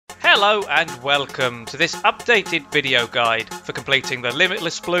Hello and welcome to this updated video guide for completing the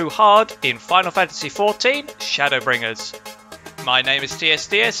Limitless Blue hard in Final Fantasy XIV Shadowbringers. My name is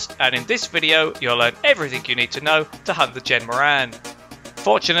TSDS and in this video you'll learn everything you need to know to hunt the Gen Moran.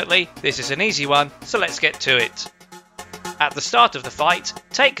 Fortunately, this is an easy one, so let's get to it. At the start of the fight,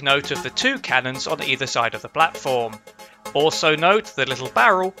 take note of the two cannons on either side of the platform. Also note the little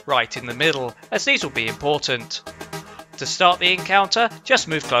barrel right in the middle, as these will be important. To start the encounter, just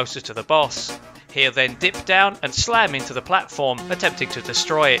move closer to the boss. Here then dip down and slam into the platform, attempting to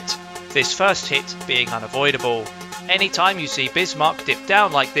destroy it. This first hit being unavoidable. Anytime you see Bismarck dip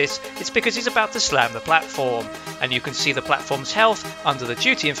down like this, it's because he's about to slam the platform, and you can see the platform's health under the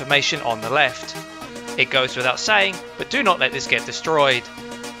duty information on the left. It goes without saying, but do not let this get destroyed.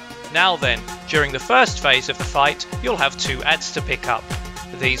 Now then, during the first phase of the fight, you'll have two ads to pick up.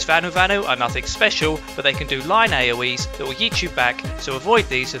 These Vanu are nothing special, but they can do line AoEs that will yeet you back, so avoid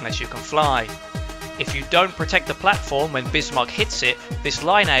these unless you can fly. If you don't protect the platform when Bismarck hits it, this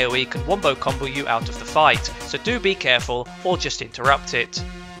line AoE can wombo combo you out of the fight, so do be careful or just interrupt it.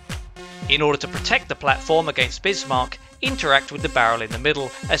 In order to protect the platform against Bismarck, interact with the barrel in the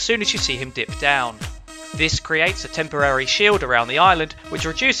middle as soon as you see him dip down. This creates a temporary shield around the island which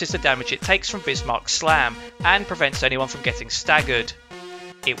reduces the damage it takes from Bismarck's slam and prevents anyone from getting staggered.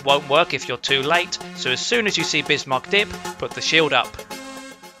 It won't work if you're too late, so as soon as you see Bismarck dip, put the shield up.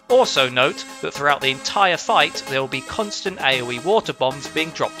 Also note that throughout the entire fight there will be constant AoE water bombs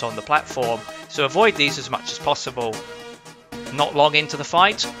being dropped on the platform, so avoid these as much as possible. Not long into the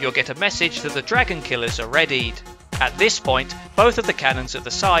fight, you'll get a message that the dragon killers are readied. At this point, both of the cannons at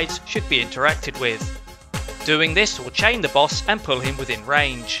the sides should be interacted with. Doing this will chain the boss and pull him within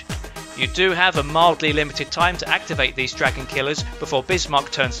range. You do have a mildly limited time to activate these dragon killers before Bismarck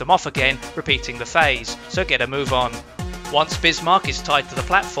turns them off again, repeating the phase, so get a move on. Once Bismarck is tied to the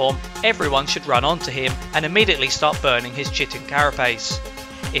platform, everyone should run onto him and immediately start burning his chitin carapace.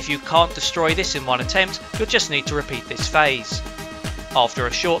 If you can't destroy this in one attempt, you'll just need to repeat this phase. After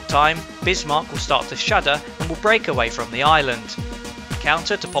a short time, Bismarck will start to shudder and will break away from the island.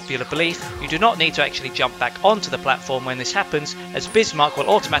 Counter to popular belief, you do not need to actually jump back onto the platform when this happens, as Bismarck will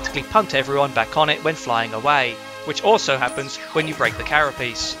automatically punt everyone back on it when flying away, which also happens when you break the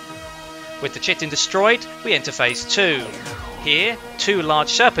carapace. With the chitin destroyed, we enter phase 2. Here, two large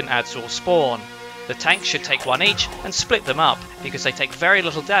serpent ads will spawn. The tanks should take one each and split them up, because they take very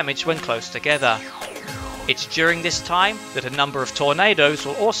little damage when close together. It's during this time that a number of tornadoes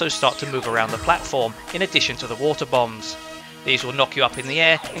will also start to move around the platform, in addition to the water bombs. These will knock you up in the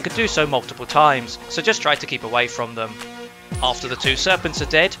air and can do so multiple times, so just try to keep away from them. After the two serpents are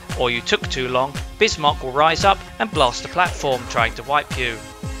dead, or you took too long, Bismarck will rise up and blast the platform, trying to wipe you.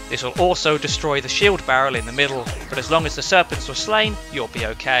 This will also destroy the shield barrel in the middle, but as long as the serpents were slain, you'll be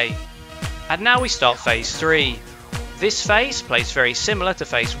okay. And now we start phase 3. This phase plays very similar to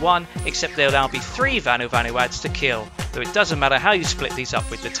phase 1, except there will now be 3 Vanu ads to kill, though it doesn't matter how you split these up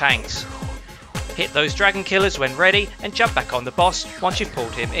with the tanks. Hit those dragon killers when ready and jump back on the boss once you've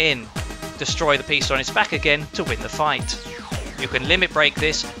pulled him in. Destroy the piece on his back again to win the fight. You can limit break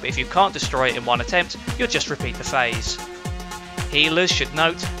this, but if you can't destroy it in one attempt, you'll just repeat the phase. Healers should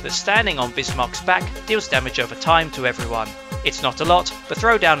note that standing on Bismarck's back deals damage over time to everyone. It's not a lot, but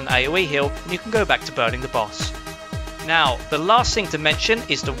throw down an AoE heal and you can go back to burning the boss. Now, the last thing to mention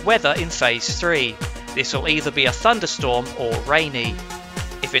is the weather in phase 3. This will either be a thunderstorm or rainy.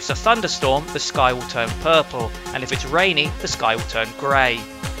 If it's a thunderstorm, the sky will turn purple, and if it's rainy, the sky will turn grey.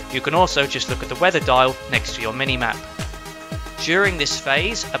 You can also just look at the weather dial next to your minimap. During this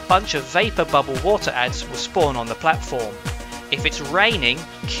phase, a bunch of vapor bubble water ads will spawn on the platform. If it's raining,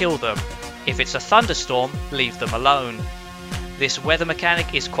 kill them. If it's a thunderstorm, leave them alone. This weather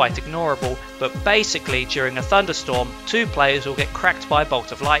mechanic is quite ignorable, but basically during a thunderstorm, 2 players will get cracked by a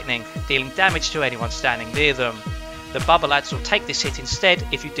bolt of lightning, dealing damage to anyone standing near them. The bubble ads will take this hit instead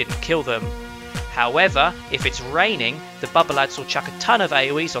if you didn't kill them. However, if it's raining, the bubble ads will chuck a ton of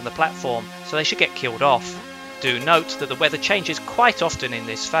AoEs on the platform, so they should get killed off. Do note that the weather changes quite often in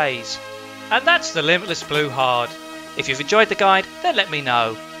this phase. And that's the Limitless Blue hard. If you've enjoyed the guide, then let me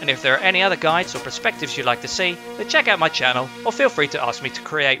know. And if there are any other guides or perspectives you'd like to see, then check out my channel or feel free to ask me to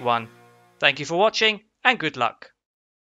create one. Thank you for watching and good luck.